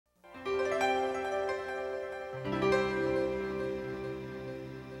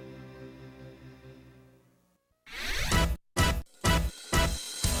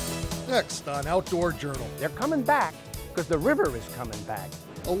Next on Outdoor Journal. They're coming back because the river is coming back.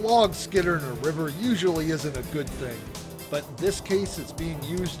 A log skidder in a river usually isn't a good thing, but in this case it's being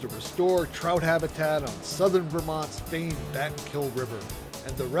used to restore trout habitat on southern Vermont's famed Battenkill River,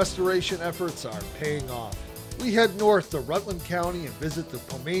 and the restoration efforts are paying off. We head north to Rutland County and visit the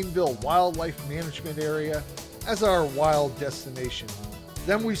Pomainville Wildlife Management Area as our wild destination.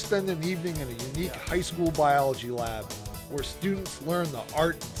 Then we spend an evening in a unique high school biology lab where students learn the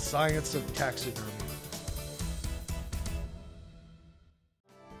art and science of taxidermy.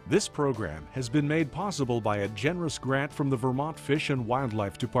 This program has been made possible by a generous grant from the Vermont Fish and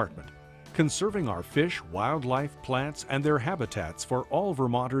Wildlife Department, conserving our fish, wildlife, plants, and their habitats for all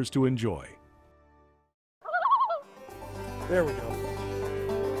Vermonters to enjoy. There we go.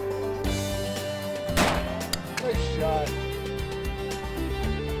 Nice shot.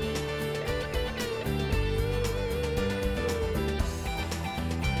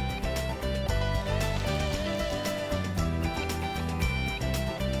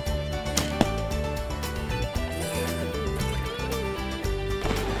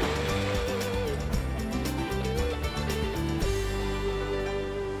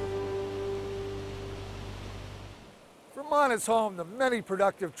 Vermont is home to many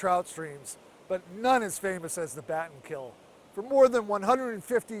productive trout streams, but none as famous as the Battenkill. For more than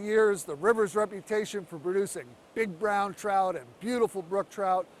 150 years, the river's reputation for producing big brown trout and beautiful brook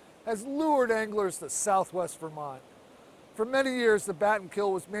trout has lured anglers to southwest Vermont. For many years, the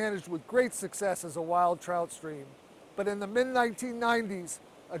Battenkill was managed with great success as a wild trout stream, but in the mid-1990s,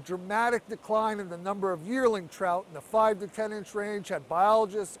 a dramatic decline in the number of yearling trout in the 5 to 10 inch range had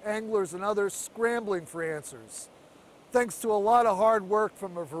biologists, anglers, and others scrambling for answers. Thanks to a lot of hard work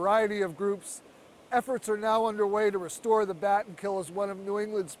from a variety of groups, efforts are now underway to restore the Battenkill as one of New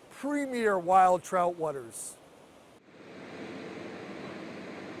England's premier wild trout waters.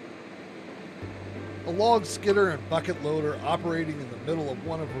 A log skidder and bucket loader operating in the middle of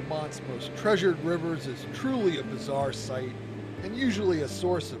one of Vermont's most treasured rivers is truly a bizarre sight and usually a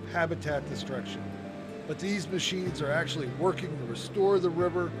source of habitat destruction. But these machines are actually working to restore the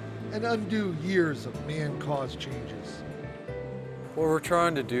river and undo years of man-caused changes. What we're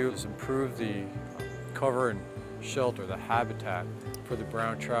trying to do is improve the cover and shelter, the habitat for the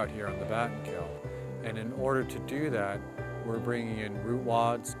brown trout here on the Battenkill. And in order to do that, we're bringing in root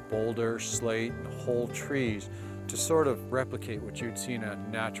wads, boulders, slate, and whole trees to sort of replicate what you'd see in a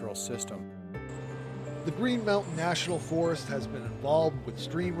natural system. The Green Mountain National Forest has been involved with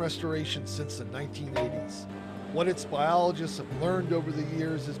stream restoration since the 1980s. What its biologists have learned over the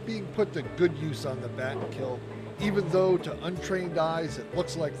years is being put to good use on the Battenkill, even though to untrained eyes it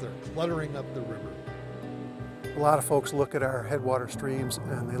looks like they're cluttering up the river. A lot of folks look at our headwater streams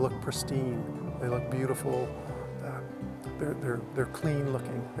and they look pristine, they look beautiful, they're clean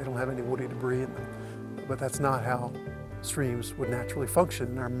looking, they don't have any woody debris in them. But that's not how streams would naturally function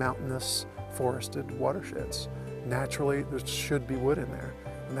in our mountainous, forested watersheds. Naturally, there should be wood in there.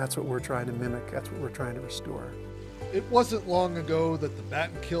 And that's what we're trying to mimic, that's what we're trying to restore. It wasn't long ago that the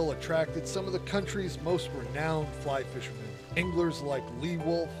Battenkill attracted some of the country's most renowned fly fishermen, anglers like Lee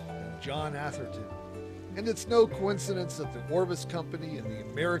Wolf and John Atherton. And it's no coincidence that the Orvis Company and the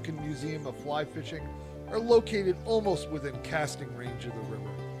American Museum of Fly Fishing are located almost within casting range of the river.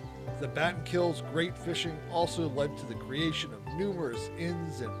 The Battenkill's great fishing also led to the creation of numerous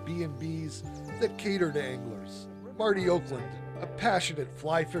inns and B&Bs that cater to anglers. Marty Oakland, a passionate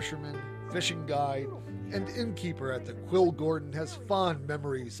fly fisherman, fishing guide, and innkeeper at the Quill Gordon, has fond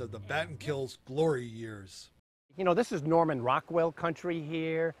memories of the Battenkill's glory years. You know, this is Norman Rockwell country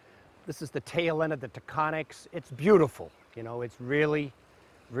here. This is the tail end of the Taconics. It's beautiful. You know, it's really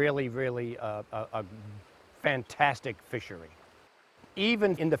a fantastic fishery.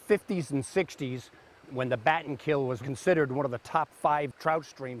 Even in the 50s and 60s, when the Battenkill was considered one of the top 5 trout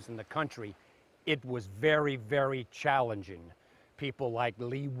streams in the country, it was very, very challenging. People like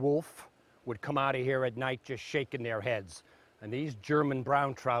Lee Wolf would come out of here at night just shaking their heads. And these German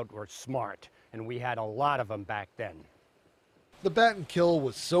brown trout were smart, and we had a lot of them back then. The Battenkill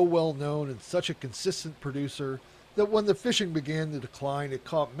was so well known and such a consistent producer that when the fishing began to decline, it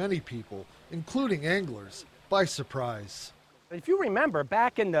caught many people, including anglers, by surprise. If you remember,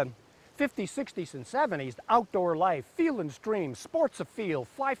 back in the 50s, 60s, and 70s, outdoor life, field and stream, sports afield,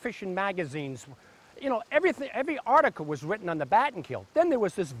 fly fishing magazines, you know, every article was written on the Battenkill. Then there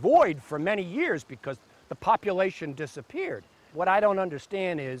was this void for many years because the population disappeared. What I don't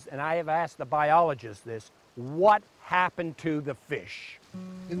understand is, and I have asked the biologists this, what happened to the fish?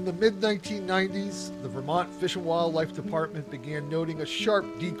 In the mid-1990s, the Vermont Fish and Wildlife Department began noting a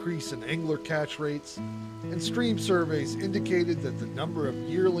sharp decrease in angler catch rates, and stream surveys indicated that the number of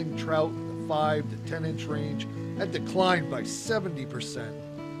yearling trout in the 5 to 10 inch range had declined by 70%.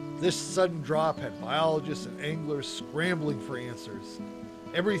 This sudden drop had biologists and anglers scrambling for answers.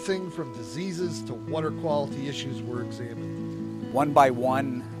 Everything from diseases to water quality issues were examined. One by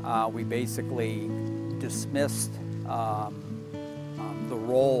one, we basically dismissed the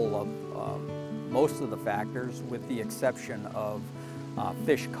role of most of the factors, with the exception of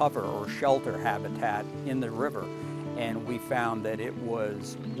fish cover or shelter habitat in the river. And we found that it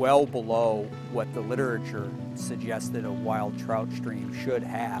was well below what the literature suggested a wild trout stream should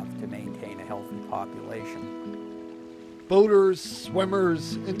have to maintain a healthy population. Boaters,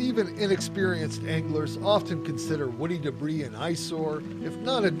 swimmers, and even inexperienced anglers often consider woody debris an eyesore, if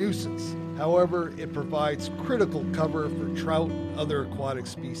not a nuisance. However, it provides critical cover for trout and other aquatic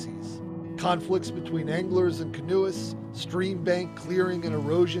species. Conflicts between anglers and canoeists, stream bank clearing and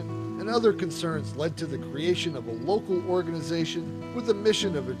erosion, and other concerns led to the creation of a local organization with the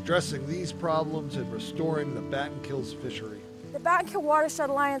mission of addressing these problems and restoring the Battenkill's fishery. The Battenkill Watershed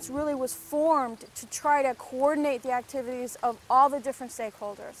Alliance really was formed to try to coordinate the activities of all the different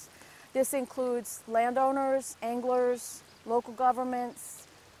stakeholders. This includes landowners, anglers, local governments,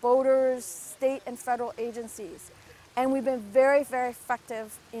 boaters, state and federal agencies. And we've been very, very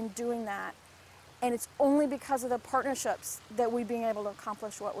effective in doing that. And it's only because of the partnerships that we've been able to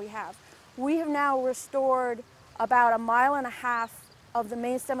accomplish what we have. We have now restored about 1.5 miles of the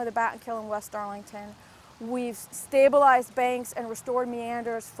main stem of the Battenkill in West Darlington. We've stabilized banks and restored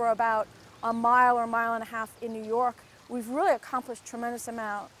meanders for about 1 mile or 1.5 miles in New York. We've really accomplished a tremendous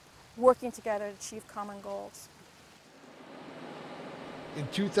amount working together to achieve common goals. In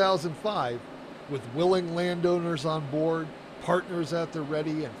 2005, with willing landowners on board, partners at the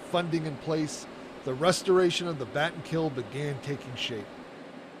ready, and funding in place, the restoration of the Battenkill began taking shape.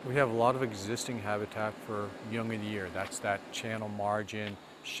 We have a lot of existing habitat for young of the year. That's that channel margin,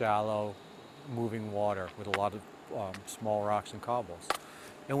 shallow, moving water with a lot of small rocks and cobbles.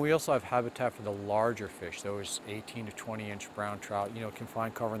 And we also have habitat for the larger fish, those 18 to 20 inch brown trout, can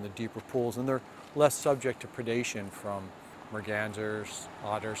find cover in the deeper pools, and they're less subject to predation from mergansers,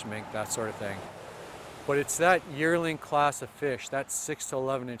 otters, mink, that sort of thing. But it's that yearling class of fish, that 6 to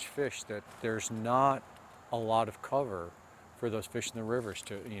 11 inch fish, that there's not a lot of cover for those fish in the rivers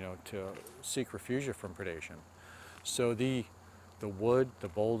to seek refuge from predation. So the wood, the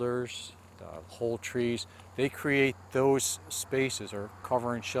boulders, the whole trees, they create those spaces or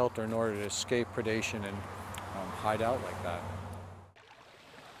cover and shelter in order to escape predation and hide out like that.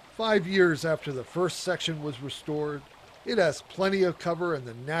 5 years after the first section was restored, it has plenty of cover and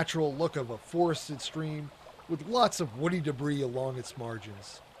the natural look of a forested stream with lots of woody debris along its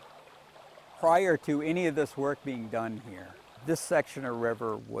margins. Prior to any of this work being done here, this section of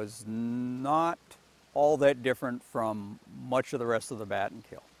river was not all that different from much of the rest of the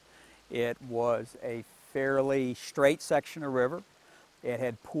Battenkill. It was a fairly straight section of river. It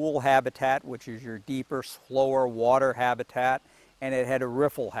had pool habitat, which is your deeper, slower water habitat, and it had a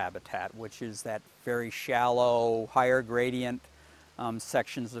riffle habitat, which is that very shallow, higher gradient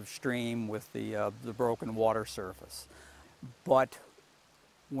sections of stream with the broken water surface. But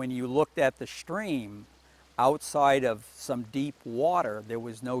when you looked at the stream, outside of some deep water, there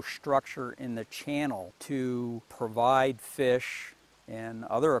was no structure in the channel to provide fish and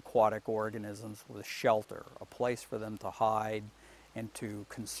other aquatic organisms with shelter, a place for them to hide and to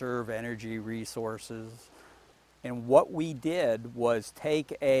conserve energy resources. And what we did was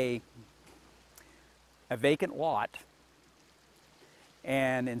take a vacant lot,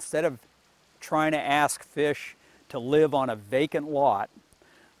 and instead of trying to ask fish to live on a vacant lot,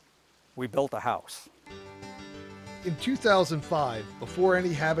 we built a house. In 2005, before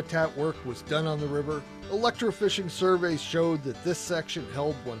any habitat work was done on the river, electrofishing surveys showed that this section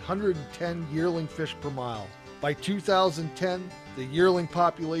held 110 yearling fish per mile. By 2010, the yearling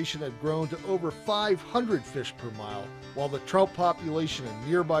population had grown to over 500 fish per mile, while the trout population in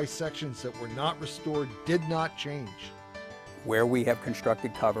nearby sections that were not restored did not change. Where we have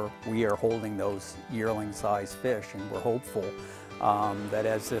constructed cover, we are holding those yearling-sized fish, and we're hopeful that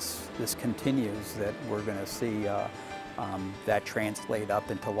as this continues, that we're going to see that translate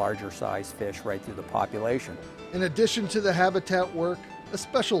up into larger-sized fish right through the population. In addition to the habitat work, a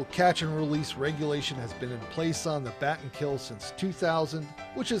special catch and release regulation has been in place on the Battenkill since 2000,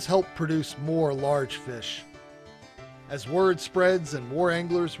 which has helped produce more large fish. As word spreads and more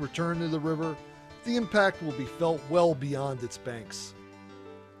anglers return to the river, the impact will be felt well beyond its banks.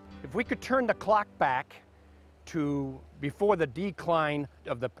 If we could turn the clock back to before the decline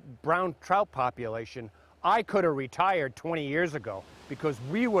of the brown trout population, I could have retired 20 years ago because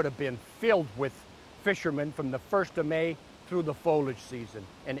we would have been filled with fishermen from the 1st of May through the foliage season.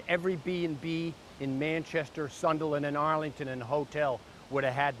 And every B&B in Manchester, Sunderland, and Arlington and hotel would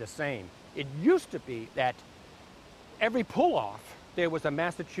have had the same. It used to be that every pull-off, there was a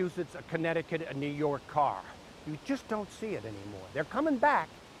Massachusetts, a Connecticut, a New York car. You just don't see it anymore. They're coming back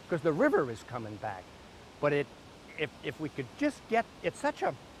because the river is coming back. But if we could just get, it's such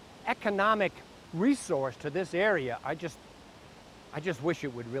an economic resource to this area, I just wish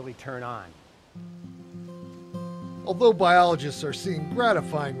it would really turn on. Although biologists are seeing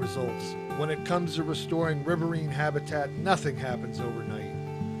gratifying results, when it comes to restoring riverine habitat, nothing happens overnight.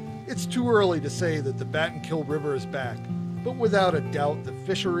 It's too early to say that the Battenkill River is back, but without a doubt the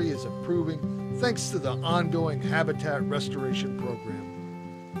fishery is improving thanks to the ongoing habitat restoration program.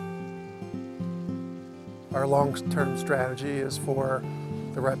 Our long-term strategy is for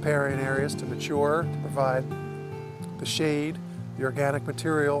the riparian areas to mature, to provide the shade, the organic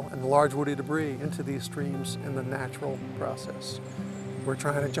material, and the large woody debris into these streams in the natural process. We're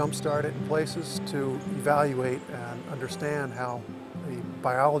trying to jumpstart it in places to evaluate and understand how the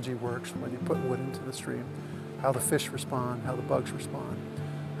biology works when you put wood into the stream, how the fish respond, how the bugs respond,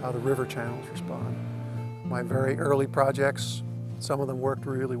 how the river channels respond. My very early projects, some of them worked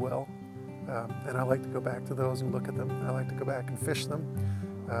really well, and I like to go back to those and look at them. I like to go back and fish them.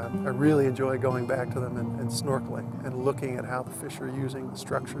 I really enjoy going back to them and snorkeling and looking at how the fish are using the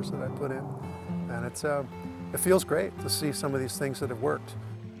structures that I put in. And it feels great to see some of these things that have worked.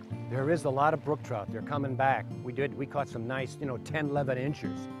 There is a lot of brook trout. They're coming back. We caught some nice, 10, 11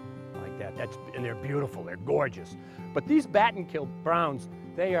 inches like that. And they're beautiful, they're gorgeous. But these Battenkill browns,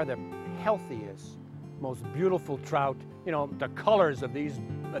 they are the healthiest, most beautiful trout. The colors of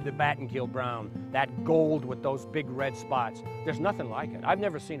the Battenkill brown, that gold with those big red spots, there's nothing like it. I've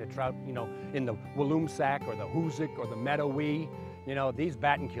never seen a trout, in the Walloomsack or the Hoosick or the Meadowee. These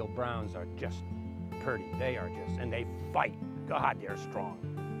Battenkill browns are just pretty. They are just, and they fight. God, they're strong.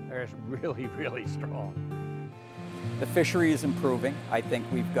 They're really, really strong. The fishery is improving. I think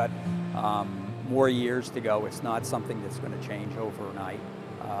we've got more years to go. It's not something that's going to change overnight.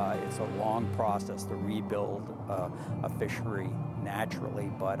 It's a long process to rebuild a fishery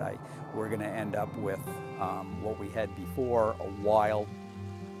naturally, but we're going to end up with what we had before, a wild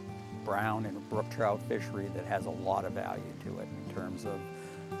brown and brook trout fishery that has a lot of value to it in terms of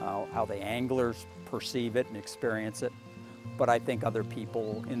how the anglers perceive it and experience it, but I think other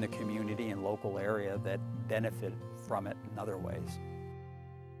people in the community and local area that benefit from it in other ways.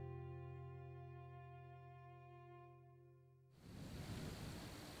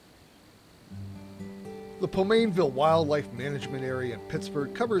 The Pomainville Wildlife Management Area in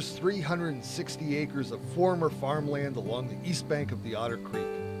Pittsford covers 360 acres of former farmland along the east bank of the Otter Creek.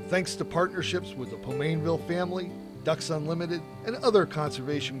 Thanks to partnerships with the Pomainville family, Ducks Unlimited, and other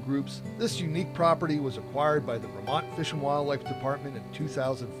conservation groups, this unique property was acquired by the Vermont Fish and Wildlife Department in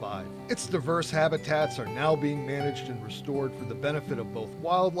 2005. Its diverse habitats are now being managed and restored for the benefit of both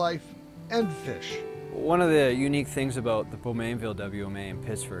wildlife and fish. One of the unique things about the Pomainville WMA in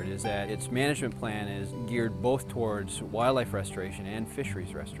Pittsford is that its management plan is geared both towards wildlife restoration and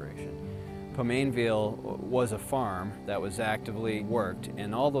fisheries restoration. Pomainville was a farm that was actively worked,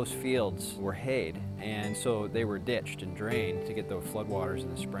 and all those fields were hayed, and so they were ditched and drained to get the floodwaters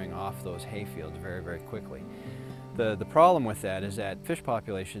in the spring off those hay fields very, very quickly. The problem with that is that fish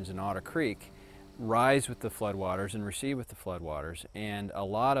populations in Otter Creek rise with the floodwaters and recede with the floodwaters, and a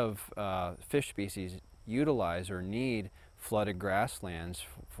lot of fish species utilize or need flooded grasslands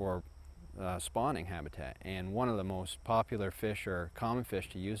for spawning habitat, and one of the most popular fish or common fish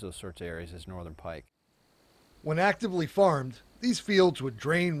to use those sorts of areas is northern pike. When actively farmed, these fields would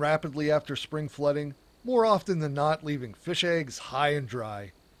drain rapidly after spring flooding, more often than not leaving fish eggs high and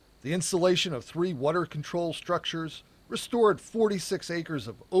dry. The installation of 3 water control structures restored 46 acres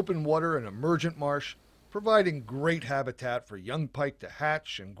of open water and emergent marsh, providing great habitat for young pike to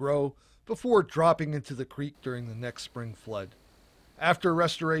hatch and grow before dropping into the creek during the next spring flood. After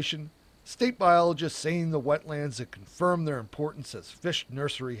restoration, state biologists seined the wetlands and confirmed their importance as fish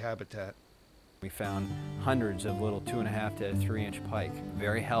nursery habitat. We found hundreds of little 2.5 to 3 inch pike,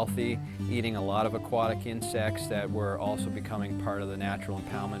 very healthy, eating a lot of aquatic insects that were also becoming part of the natural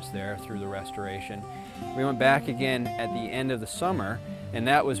impoundments there through the restoration. We went back again at the end of the summer, and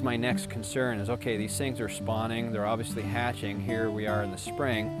that was my next concern is, okay, these things are spawning, they're obviously hatching, here we are in the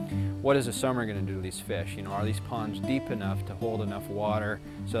spring. What is the summer going to do to these fish? Are these ponds deep enough to hold enough water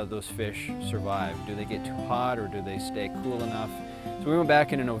so that those fish survive? Do they get too hot or do they stay cool enough? So we went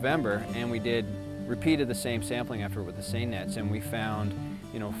back into November and we did repeated the same sampling effort with the seine nets, and we found,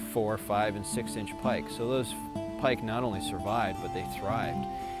 4, 5, and 6-inch pike. So those pike not only survived, but they thrived.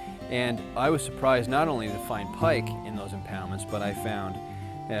 And I was surprised not only to find pike in those impoundments, but I found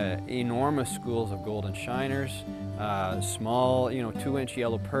enormous schools of golden shiners, small, 2-inch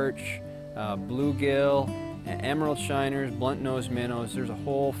yellow perch, bluegill, emerald shiners, blunt-nosed minnows. There's a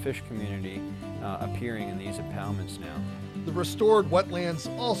whole fish community appearing in these impoundments now. The restored wetlands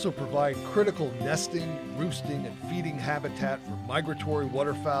also provide critical nesting, roosting, and feeding habitat for migratory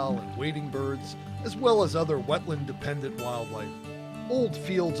waterfowl and wading birds, as well as other wetland-dependent wildlife. Old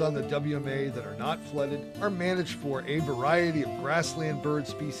fields on the WMA that are not flooded are managed for a variety of grassland bird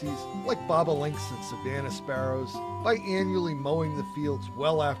species like bobolinks and savanna sparrows by annually mowing the fields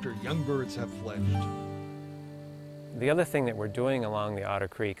well after young birds have fledged. The other thing that we're doing along the Otter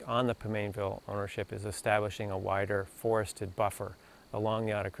Creek on the Pomainville ownership is establishing a wider forested buffer along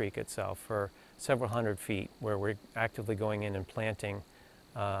the Otter Creek itself for several hundred feet, where we're actively going in and planting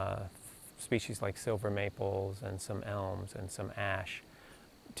species like silver maples and some elms and some ash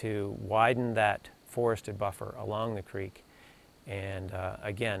to widen that forested buffer along the creek. And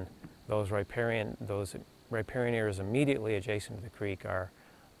again, those riparian areas immediately adjacent to the creek are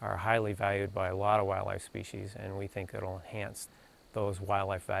highly valued by a lot of wildlife species, and we think it'll enhance those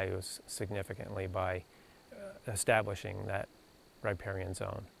wildlife values significantly by establishing that riparian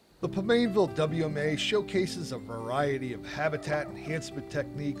zone. The Pomainville WMA showcases a variety of habitat enhancement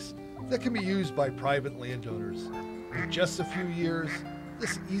techniques that can be used by private landowners. In just a few years,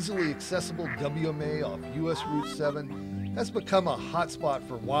 this easily accessible WMA off US Route 7 has become a hotspot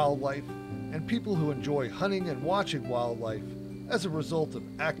for wildlife and people who enjoy hunting and watching wildlife as a result of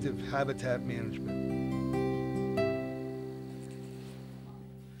active habitat management.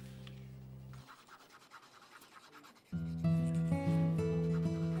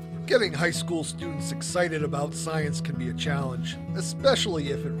 Getting high school students excited about science can be a challenge, especially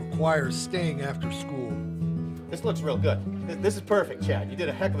if it requires staying after school. This looks real good. This is perfect, Chad. You did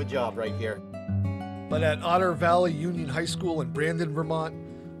a heck of a job right here. But at Otter Valley Union High School in Brandon, Vermont,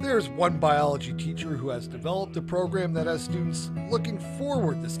 there's one biology teacher who has developed a program that has students looking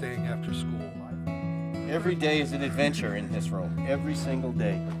forward to staying after school. Every day is an adventure in this room, every single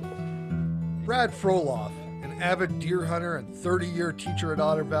day. Brad Froloff, an avid deer hunter and 30-year teacher at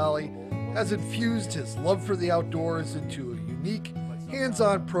Otter Valley, has infused his love for the outdoors into a unique,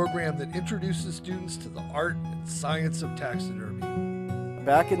 hands-on program that introduces students to the art and science of taxidermy.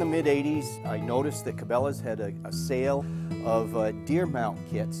 Back in the mid-'80s, I noticed that Cabela's had a sale of deer mount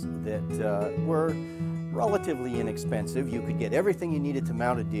kits that were relatively inexpensive. You could get everything you needed to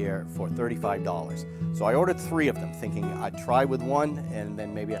mount a deer for $35. So I ordered 3 of them, thinking I'd try with one and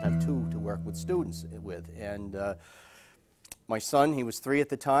then maybe I'd have 2 to work with students with. And my son, he was 3 at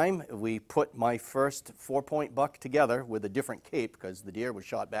the time. We put my first 4-point buck together with a different cape because the deer was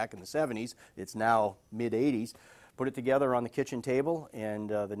shot back in the 70s. It's now mid-'80s. Put it together on the kitchen table, and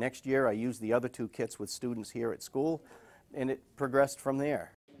the next year I used the other 2 kits with students here at school, and it progressed from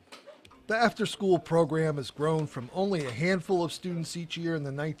there. The after-school program has grown from only a handful of students each year in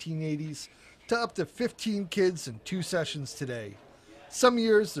the 1980s to up to 15 kids in 2 sessions today. Some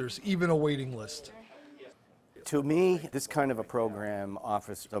years there's even a waiting list. To me, this kind of a program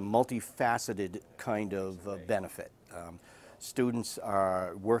offers a multifaceted kind of benefit. Students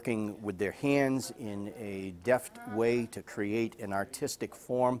are working with their hands in a deft way to create an artistic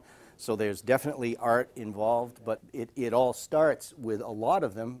form. So there's definitely art involved, but it all starts with a lot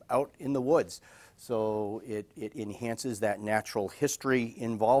of them out in the woods. So it enhances that natural history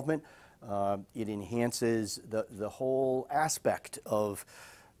involvement. It enhances the whole aspect of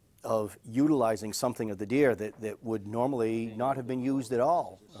utilizing something of the deer that would normally not have been used at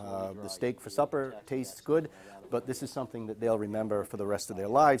all. The steak for supper tastes good, but this is something that they'll remember for the rest of their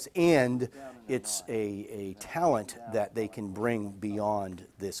lives, and it's a talent that they can bring beyond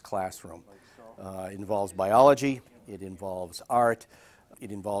this classroom. It involves biology, it involves art, it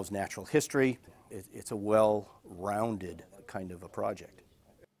involves natural history. It's a well-rounded kind of a project.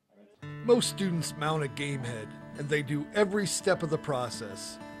 Most students mount a game head, and they do every step of the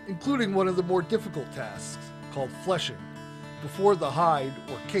process, including one of the more difficult tasks, called fleshing. Before the hide,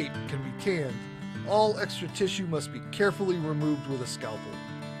 or cape, can be tanned, all extra tissue must be carefully removed with a scalpel.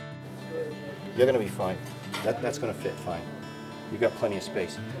 You're going to be fine. That's going to fit fine. You've got plenty of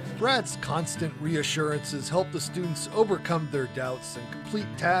space. Brad's constant reassurances help the students overcome their doubts and complete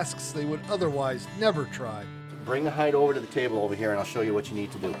tasks they would otherwise never try. Bring the hide over to the table over here and I'll show you what you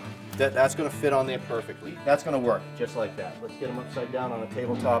need to do. That's going to fit on there perfectly. That's going to work just like that. Let's get them upside down on a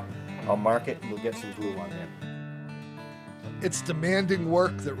tabletop. I'll mark it and we'll get some glue on there. It's demanding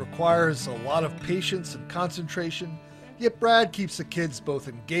work that requires a lot of patience and concentration, yet Brad keeps the kids both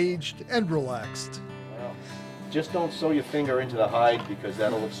engaged and relaxed. Well, just don't sew your finger into the hide because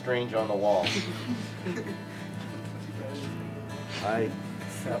that'll look strange on the wall.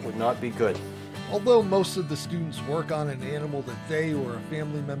 That would not be good. Although most of the students work on an animal that they or a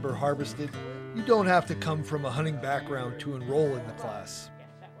family member harvested, you don't have to come from a hunting background to enroll in the class.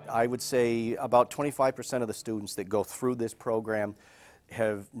 I would say about 25% of the students that go through this program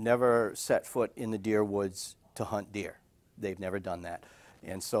have never set foot in the deer woods to hunt deer. They've never done that.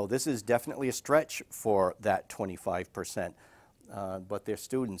 And so this is definitely a stretch for that 25%. But they're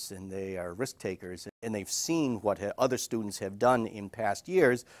students and they are risk takers, and they've seen what other students have done in past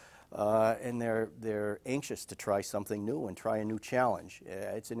years, and they're anxious to try something new and try a new challenge.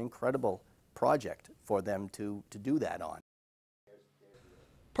 It's an incredible project for them to do that on.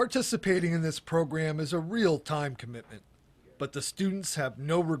 Participating in this program is a real time commitment, but the students have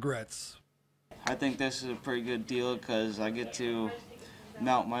no regrets. I think this is a pretty good deal because I get to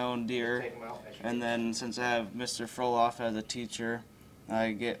mount my own deer, and then since I have Mr. Froloff as a teacher,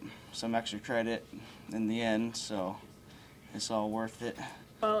 I get some extra credit in the end, so it's all worth it.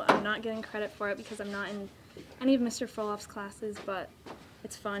 Well, I'm not getting credit for it because I'm not in any of Mr. Froloff's classes, but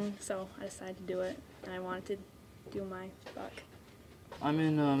it's fun, so I decided to do it, and I wanted to do my buck. I'm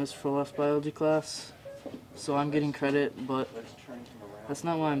in Mr. Froloff's biology class, so I'm getting credit, but that's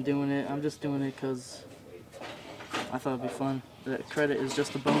not why I'm doing it. I'm just doing it because I thought it'd be fun. The credit is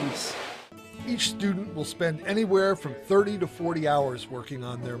just a bonus. Each student will spend anywhere from 30 to 40 hours working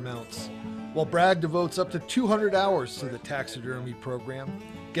on their mounts, while Brad devotes up to 200 hours to the taxidermy program,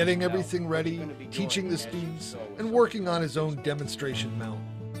 getting everything ready, teaching the students, and working on his own demonstration mount.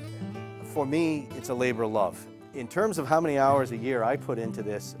 For me, it's a labor of love. In terms of how many hours a year I put into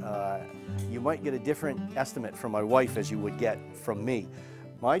this, you might get a different estimate from my wife as you would get from me.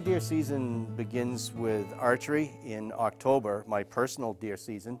 My deer season begins with archery in October, my personal deer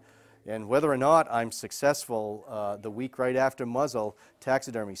season, and whether or not I'm successful the week right after muzzle,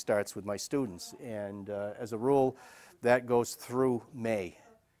 taxidermy starts with my students, and as a rule that goes through May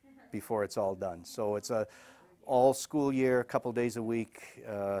before it's all done. So it's a all school year, a couple days a week,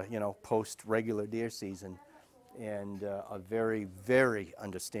 post regular deer season, and a very, very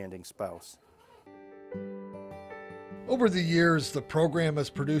understanding spouse. Over the years, the program has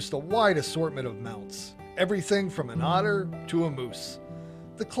produced a wide assortment of mounts, everything from an otter to a moose.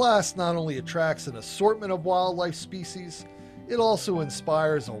 The class not only attracts an assortment of wildlife species, it also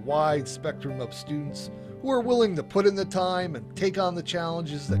inspires a wide spectrum of students who are willing to put in the time and take on the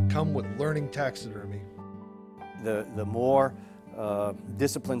challenges that come with learning taxidermy. The more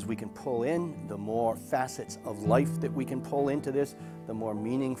disciplines we can pull in, the more facets of life that we can pull into this, the more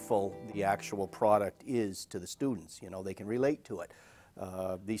meaningful the actual product is to the students. You know, they can relate to it.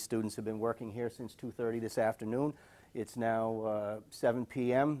 These students have been working here since 2:30 this afternoon. It's now 7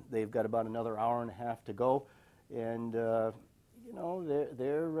 p.m. They've got about another hour and a half to go, and they're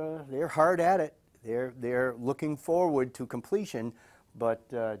hard at it. They're looking forward to completion,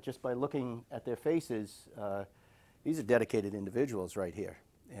 but just by looking at their faces, these are dedicated individuals right here,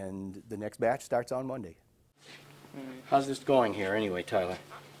 and the next batch starts on Monday. How's this going here anyway, Tyler?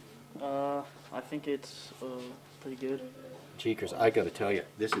 I think it's pretty good. Cheekers, I got to tell you,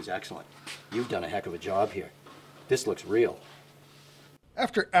 this is excellent. You've done a heck of a job here. This looks real.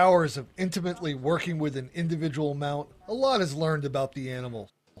 After hours of intimately working with an individual mount, a lot is learned about the animal.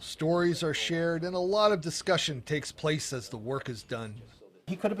 Stories are shared and a lot of discussion takes place as the work is done.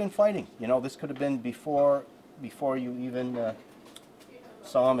 He could have been fighting. You know, this could have been before you even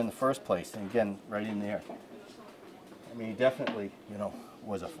saw him in the first place. And again, right in there. I mean, he definitely,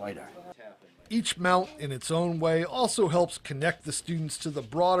 was a fighter. Each mount in its own way also helps connect the students to the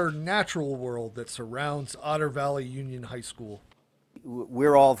broader natural world that surrounds Otter Valley Union High School.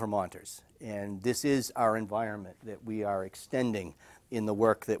 We're all Vermonters, and this is our environment that we are extending in the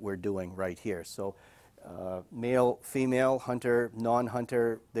work that we're doing right here. So male, female, hunter,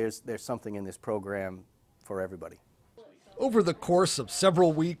 non-hunter, there's something in this program for everybody. Over the course of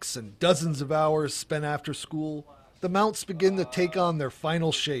several weeks and dozens of hours spent after school, the mounts begin to take on their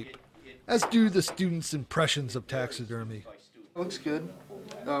final shape, as do the students' impressions of taxidermy. It looks good.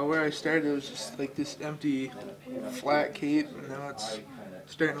 Where I started, it was just like this empty, flat cape, and now it's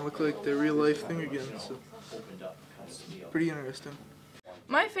starting to look like the real life thing again, so it's pretty interesting.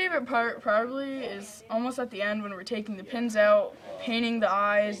 My favorite part probably is almost at the end when we're taking the pins out, painting the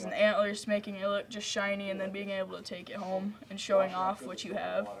eyes and antlers, making it look just shiny, and then being able to take it home and showing off what you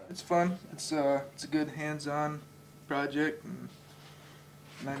have. It's fun. It's a good hands-on project, and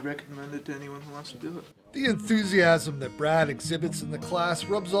I'd recommend it to anyone who wants to do it. The enthusiasm that Brad exhibits in the class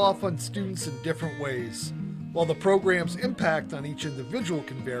rubs off on students in different ways. While the program's impact on each individual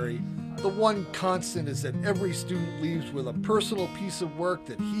can vary, the one constant is that every student leaves with a personal piece of work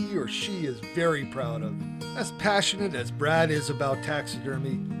that he or she is very proud of. As passionate as Brad is about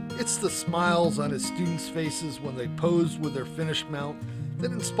taxidermy, it's the smiles on his students' faces when they pose with their finished mount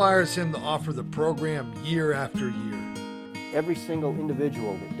that inspires him to offer the program year after year. Every single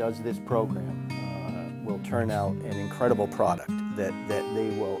individual that does this program will turn out an incredible product that they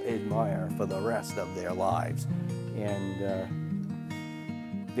will admire for the rest of their lives. And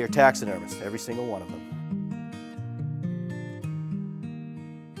they're taxidermists, every single one of them.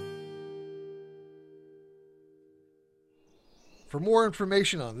 For more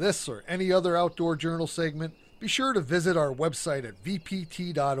information on this or any other Outdoor Journal segment, be sure to visit our website at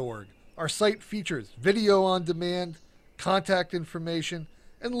vpt.org. Our site features video on demand, contact information,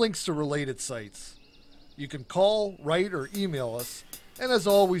 and links to related sites. You can call, write, or email us, and as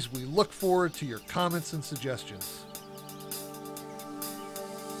always, we look forward to your comments and suggestions.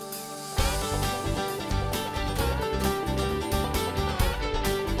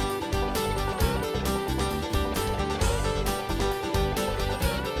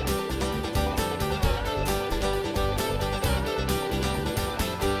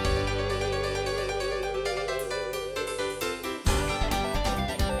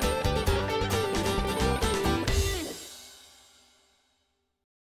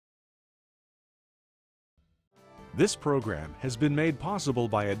 This program has been made possible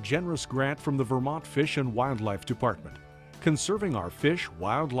by a generous grant from the Vermont Fish and Wildlife Department, conserving our fish,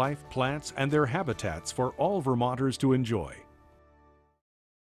 wildlife, plants, and their habitats for all Vermonters to enjoy.